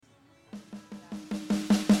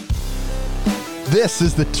This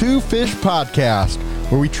is the Two Fish Podcast,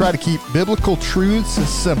 where we try to keep biblical truths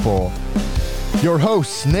simple. Your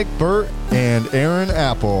hosts, Nick Burt and Aaron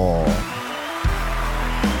Apple.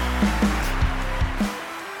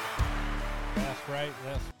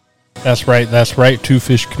 That's right, Two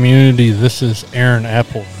Fish community. This is Aaron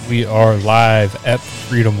Apple. We are live at the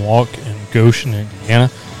Freedom Walk in Goshen,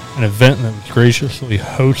 Indiana, an event that was graciously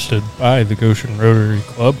hosted by the Goshen Rotary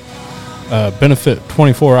Club.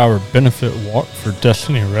 24-hour benefit walk for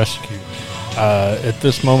Destiny Rescue. At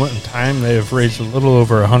this moment in time, they have raised a little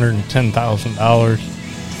over $110,000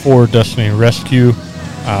 for Destiny Rescue.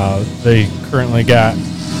 They currently got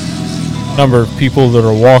a number of people that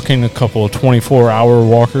are walking, a couple of 24-hour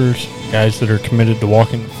walkers, guys that are committed to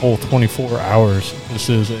walking the full 24 hours. This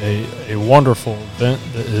is a wonderful event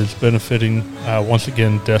that is benefiting, once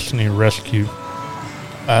again, Destiny Rescue.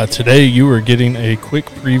 Today you are getting a quick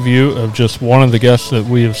preview of just one of the guests that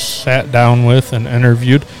we have sat down with and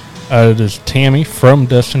interviewed. It is Tammy from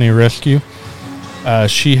Destiny Rescue.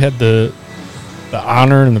 She had the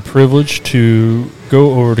honor and the privilege to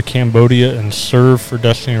go over to Cambodia and serve for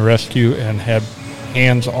Destiny Rescue and had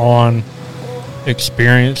hands-on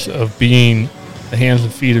experience of being the hands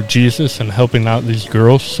and feet of Jesus and helping out these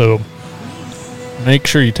girls. So make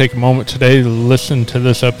sure you take a moment today to listen to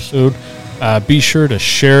this episode. Be sure to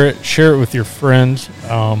share it with your friends.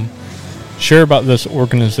 Share about this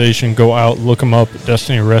organization. Go out, look them up at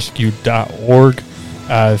destinyrescue.org.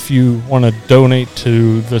 If you want to donate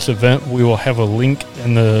to this event, we will have a link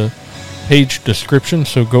in the page description.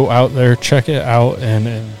 So go out there, check it out, and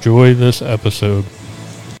enjoy this episode.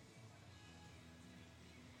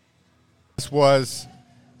 This was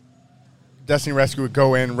Destiny Rescue would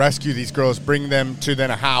go in, rescue these girls, bring them to then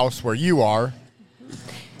a house where you are,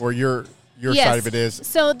 where your yes. side of it is.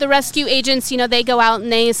 So the rescue agents, they go out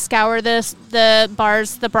and they scour the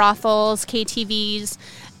bars, the brothels, KTVs.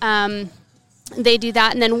 They do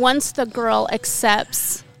that. And then once the girl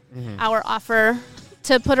accepts our offer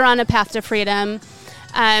to put her on a path to freedom,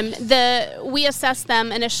 we assess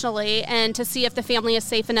them initially and to see if the family is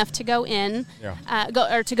safe enough to go in,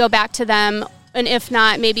 to go back to them. And if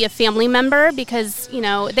not, maybe a family member, because,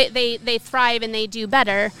 they thrive and they do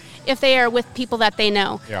better if they are with people that they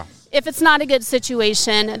know. Yeah. If it's not a good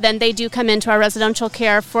situation, then they do come into our residential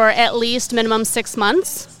care for at least minimum 6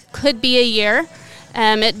 months. Could be a year.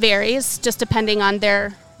 It varies, just depending on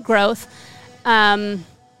their growth. And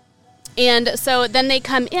so then they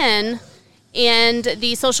come in, and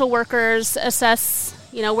the social workers assess,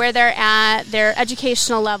 where they're at, their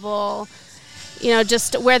educational level,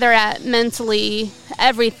 just where they're at mentally,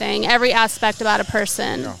 everything, every aspect about a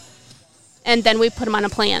person. Yeah. And then we put them on a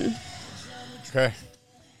plan. Okay.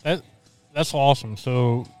 That's awesome.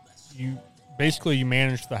 So you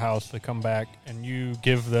manage the house, they come back, and you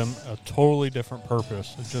give them a totally different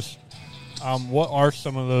purpose. It's just, what are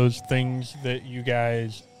some of those things that you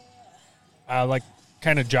guys, like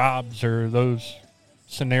kind of jobs or those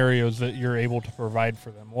scenarios that you're able to provide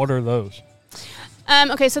for them? What are those?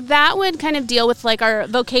 Okay, so that would kind of deal with like our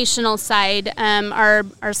vocational side, our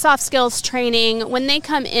soft skills training. When they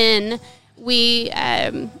come in, we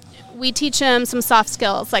teach them some soft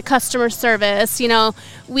skills like customer service.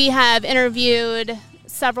 We have interviewed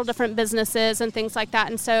several different businesses and things like that.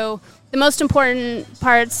 And so the most important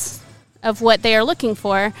parts of what they are looking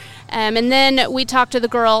for. And then we talk to the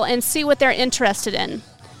girl and see what they're interested in.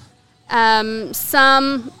 A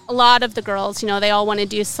lot of the girls, they all want to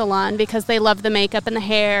do salon because they love the makeup and the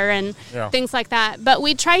hair and things like that. But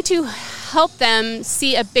we try to help them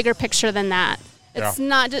see a bigger picture than that. It's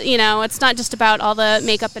not, it's not just about all the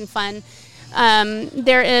makeup and fun.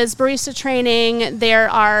 There is barista training. There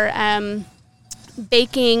are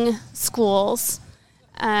baking schools.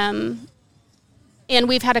 And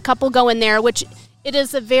we've had a couple go in there, which it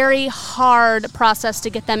is a very hard process to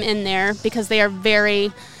get them in there because they are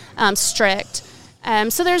very strict.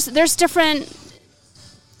 So there's different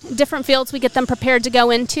fields we get them prepared to go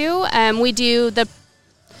into. We do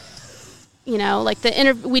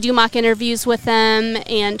we do mock interviews with them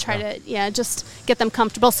and try to just get them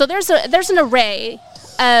comfortable. So there's an array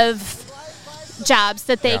of jobs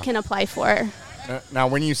that they can apply for. Now,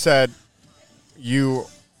 when you said you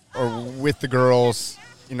are with the girls,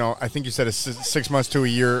 I think you said it's 6 months to a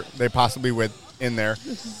year they possibly would in there.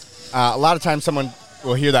 A lot of times someone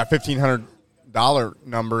will hear that $1,500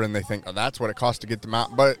 number and they think, oh, that's what it costs to get them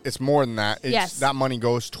out. But it's more than that. That money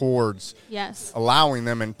goes towards allowing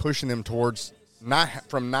them and pushing them towards not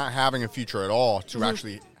having a future at all to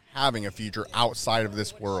actually having a future outside of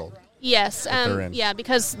this world. Yes,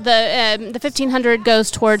 because the $1,500 goes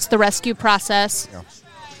towards the rescue process.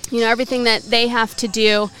 Yeah. Everything that they have to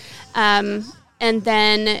do, and and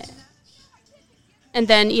then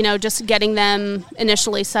just getting them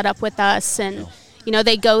initially set up with us, and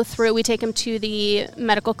they go through. We take them to the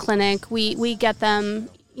medical clinic. We get them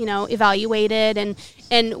evaluated,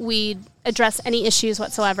 and we address any issues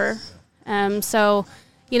whatsoever. So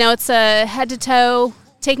it's a head to toe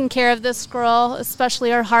taking care of this girl,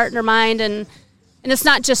 especially her heart and her mind, and it's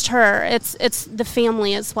not just her. It's the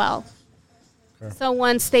family as well. Okay. So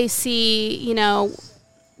once they see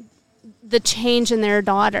the change in their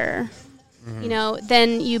daughter,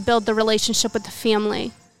 then you build the relationship with the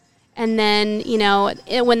family. And then,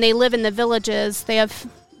 when they live in the villages,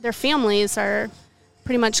 their families are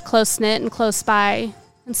pretty much close-knit and close by.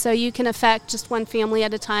 And so you can affect just one family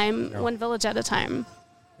at a time, one village at a time.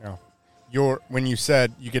 Yeah. When you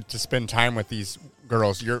said you get to spend time with these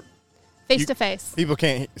girls, you're face-to-face. People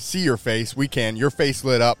can't see your face. We can. Your face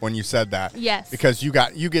lit up when you said that. Yes. Because you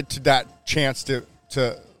get to that chance to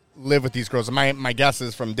live with these girls. My guess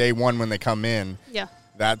is from day one when they come in,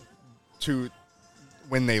 that to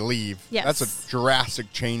when they leave, that's a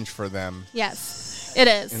drastic change for them. Yes, it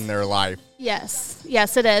is. In their life. Yes,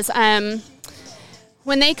 it is.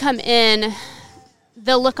 When they come in,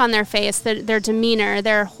 the look on their face, their demeanor,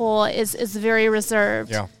 their whole is very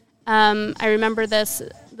reserved. Yeah. I remember this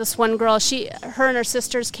one girl, her and her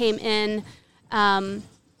sisters came in end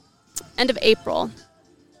of April,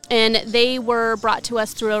 and they were brought to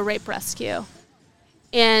us through a rape rescue.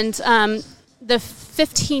 And the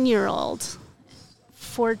 15-year-old,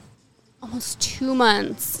 for almost 2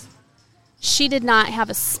 months, she did not have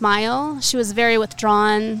a smile. She was very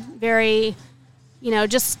withdrawn, very,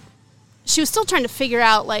 she was still trying to figure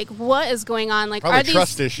out, what is going on. Probably are these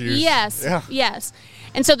trust issues. Yes, yes.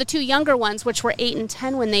 And so the two younger ones, which were 8 and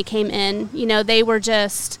 10 when they came in,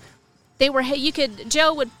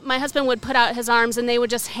 my husband would put out his arms and they would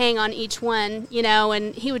just hang on each one,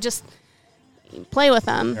 and he would just play with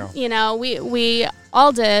them. Yeah. We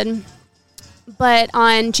all did. But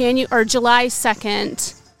on July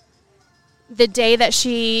 2nd, the day that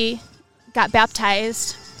she got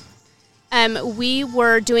baptized, we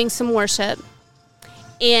were doing some worship,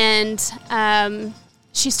 and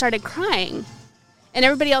she started crying. And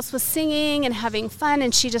everybody else was singing and having fun,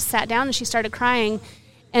 and she just sat down and she started crying.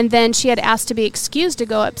 And then she had asked to be excused to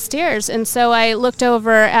go upstairs. And so I looked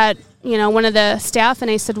over at, one of the staff, and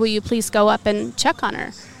I said, will you please go up and check on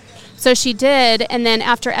her? So she did, and then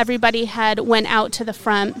after everybody had went out to the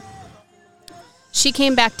front, she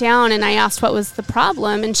came back down, and I asked what was the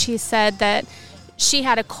problem, and she said that she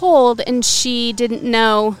had a cold, and she didn't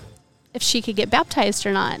know if she could get baptized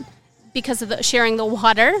or not because of sharing the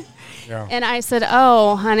water. Yeah. And I said,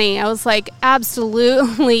 oh, honey, I was like,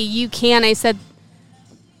 absolutely, you can. I said,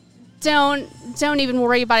 don't even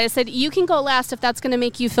worry about it. I said, you can go last if that's going to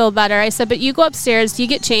make you feel better. I said, but you go upstairs, you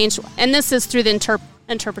get changed, and this is through the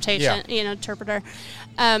interpretation, interpreter.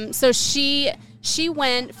 So she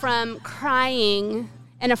went from crying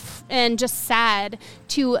and just sad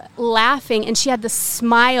to laughing, and she had this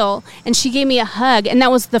smile, and she gave me a hug, and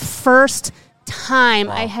that was the first time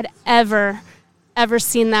I had ever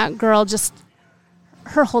seen that girl, just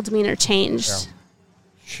her whole demeanor changed. Yeah.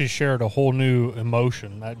 She shared a whole new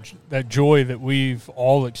emotion. That joy that we've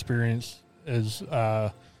all experienced is,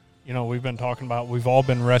 we've been talking about, we've all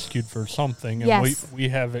been rescued for something, and yes. we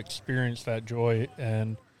have experienced that joy,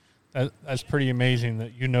 and that's pretty amazing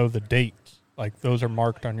that the dates. Like, those are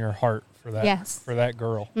marked on your heart for that, yes. for that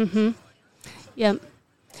girl. Mm-hmm. Yep.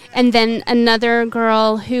 And then another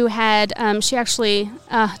girl who had, she actually,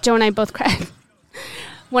 Joe and I both cried.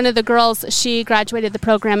 One of the girls, she graduated the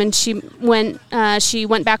program, and she went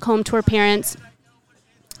back home to her parents,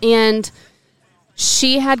 and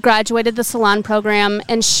she had graduated the salon program,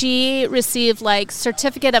 and she received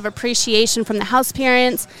certificate of appreciation from the house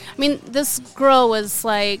parents. I mean, this girl was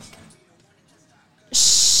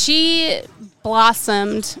she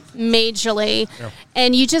blossomed majorly,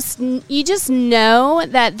 and you just know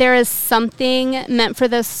that there is something meant for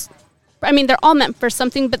this. I mean, they're all meant for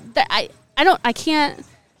something, but I can't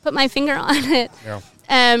put my finger on it. Yeah.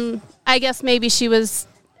 I guess maybe she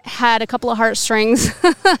had a couple of heartstrings,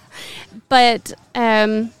 but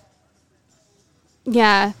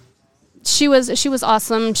she was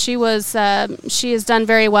awesome. She has done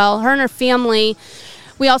very well. Her and her family.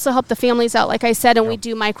 We also help the families out, like I said, and we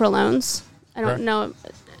do microloans. I don't know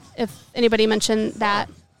if anybody mentioned that.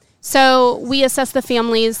 So we assess the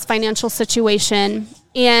family's financial situation,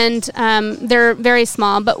 and they're very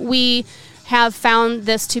small, but we have found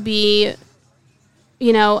this to be,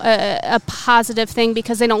 a positive thing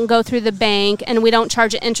because they don't go through the bank, and we don't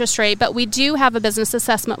charge an interest rate, but we do have a business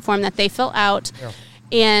assessment form that they fill out. Yeah.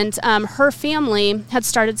 And her family had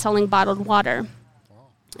started selling bottled water.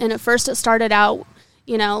 And at first it started out,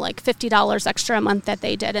 like $50 extra a month that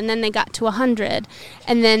they did. And then they got to $100.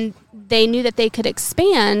 And then they knew that they could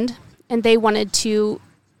expand, and they wanted to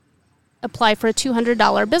apply for a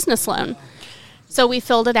 $200 business loan. So we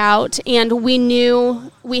filled it out, and we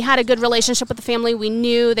knew we had a good relationship with the family. We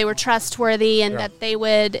knew they were trustworthy and that they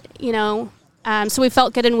would, so we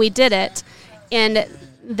felt good, and we did it. And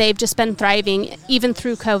they've just been thriving, even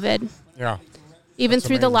through COVID. Yeah. Even That's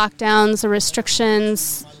through amazing. the lockdowns, the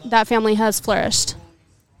restrictions, that family has flourished.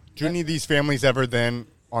 Do any of these families ever then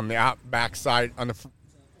on the backside,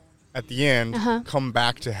 at the end, come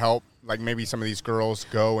back to help? Like maybe some of these girls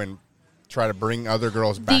go and try to bring other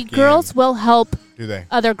girls back in? The girls will help Do they?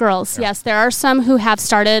 other girls, Yeah. yes. There are some who have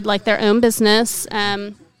started like their own business,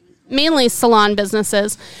 mainly salon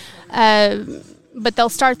businesses, but they'll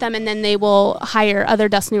start them, and then they will hire other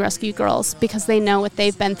Destiny Rescue girls because they know what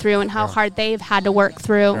they've been through and how hard they've had to work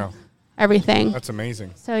through everything. That's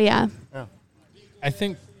amazing. So, yeah. Yeah. I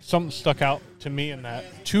think something stuck out to me in that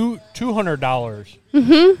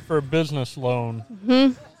 $200 for a business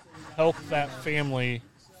loan helped that family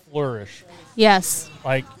flourish. Yes.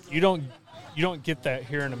 Like you don't get that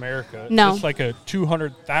here in America. No. It's like a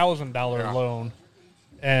 $200,000 loan,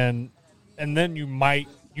 and then you might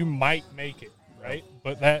make it, right?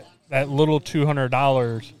 But that little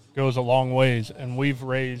 $200 goes a long ways, and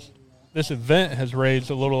this event has raised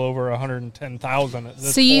a little over $110,000 at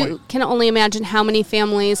this So point. you can only imagine how many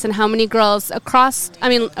families and how many girls across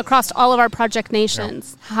all of our Project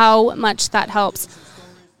Nations, how much that helps,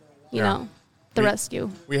 the rescue.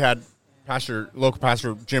 We had local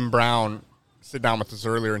pastor Jim Brown sit down with us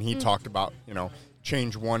earlier, and he talked about,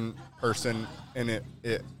 change one person, and it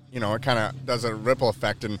kind of does a ripple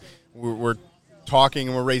effect, and we're talking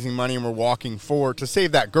and we're raising money and we're walking forward to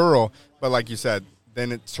save that girl. But like you said,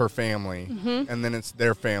 then it's her family, and then it's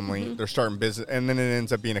their family. They're starting business, and then it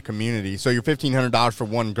ends up being a community. So your $1,500 for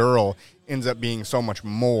one girl ends up being so much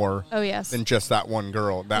more than just that one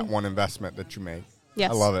girl, that one investment that you made.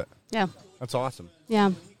 Yes. I love it. Yeah. That's awesome.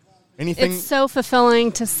 Yeah. Anything? It's so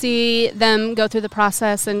fulfilling to see them go through the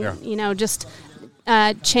process and, just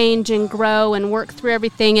change and grow and work through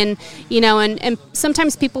everything. And, and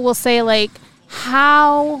sometimes people will say, like,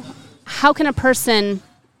 how can a person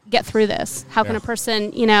get through this? How can a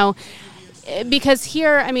person, because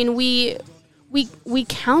here, we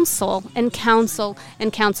counsel and counsel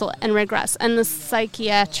and counsel and regress and the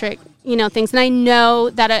psychiatric, things. And I know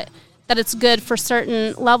that it's good for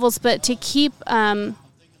certain levels, but to keep,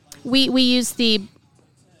 we use the,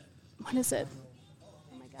 what is it?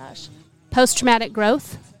 Oh my gosh. Post-traumatic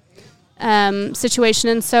growth situation.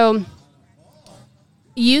 And so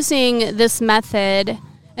using this method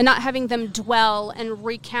and not having them dwell and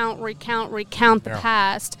recount the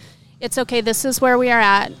past, it's okay, this is where we are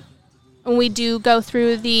at. And we do go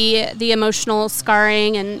through the emotional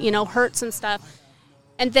scarring and, hurts and stuff.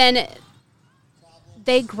 And then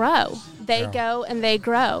they grow. They go and they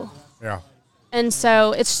grow. Yeah. And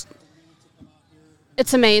so it's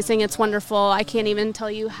amazing. It's wonderful. I can't even tell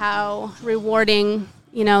you how rewarding,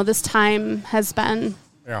 this time has been.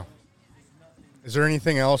 Yeah. Is there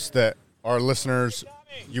anything else that our listeners,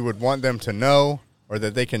 you would want them to know or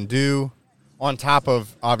that they can do on top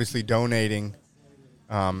of obviously donating?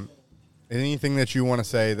 Anything that you want to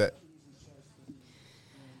say that?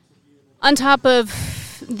 On top of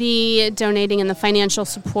the donating and the financial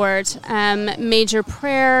support, major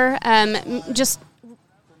prayer, just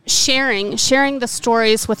sharing the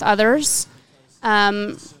stories with others,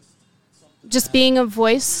 just being a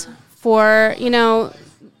voice for,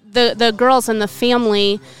 the girls and the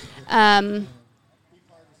family, and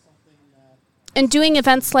doing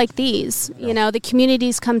events like these. The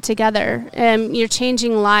communities come together, you're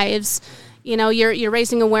changing lives. You're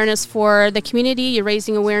raising awareness for the community. You're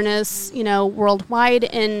raising awareness, worldwide,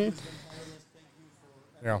 and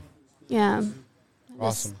yeah.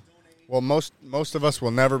 Awesome. Well, most of us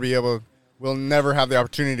will never have the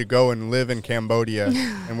opportunity to go and live in Cambodia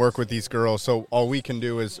and work with these girls. So all we can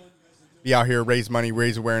do is be out here, raise money,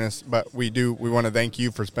 raise awareness. But we want to thank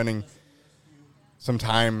you for spending some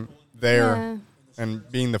time there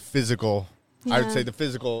and being the physical. I would say the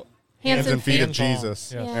physical hands and feet of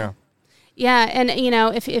Jesus. Yeah. Yeah, and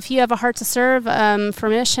if you have a heart to serve, for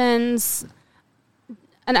missions,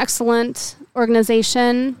 an excellent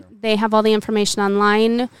organization. They have all the information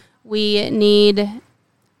online. We need,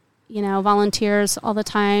 volunteers all the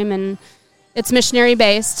time, and it's missionary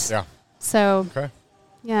based. Yeah. So. Okay.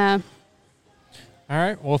 Yeah. All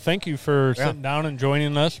right. Well, thank you for sitting down and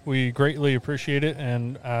joining us. We greatly appreciate it,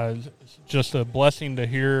 and it's just a blessing to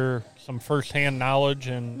hear some firsthand knowledge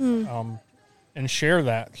and share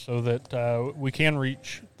that so that we can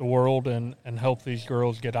reach the world and help these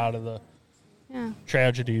girls get out of the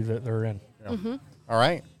tragedy that they're in. All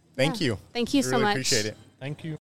right. Thank you. Thank you so Really much. Appreciate it. Thank you.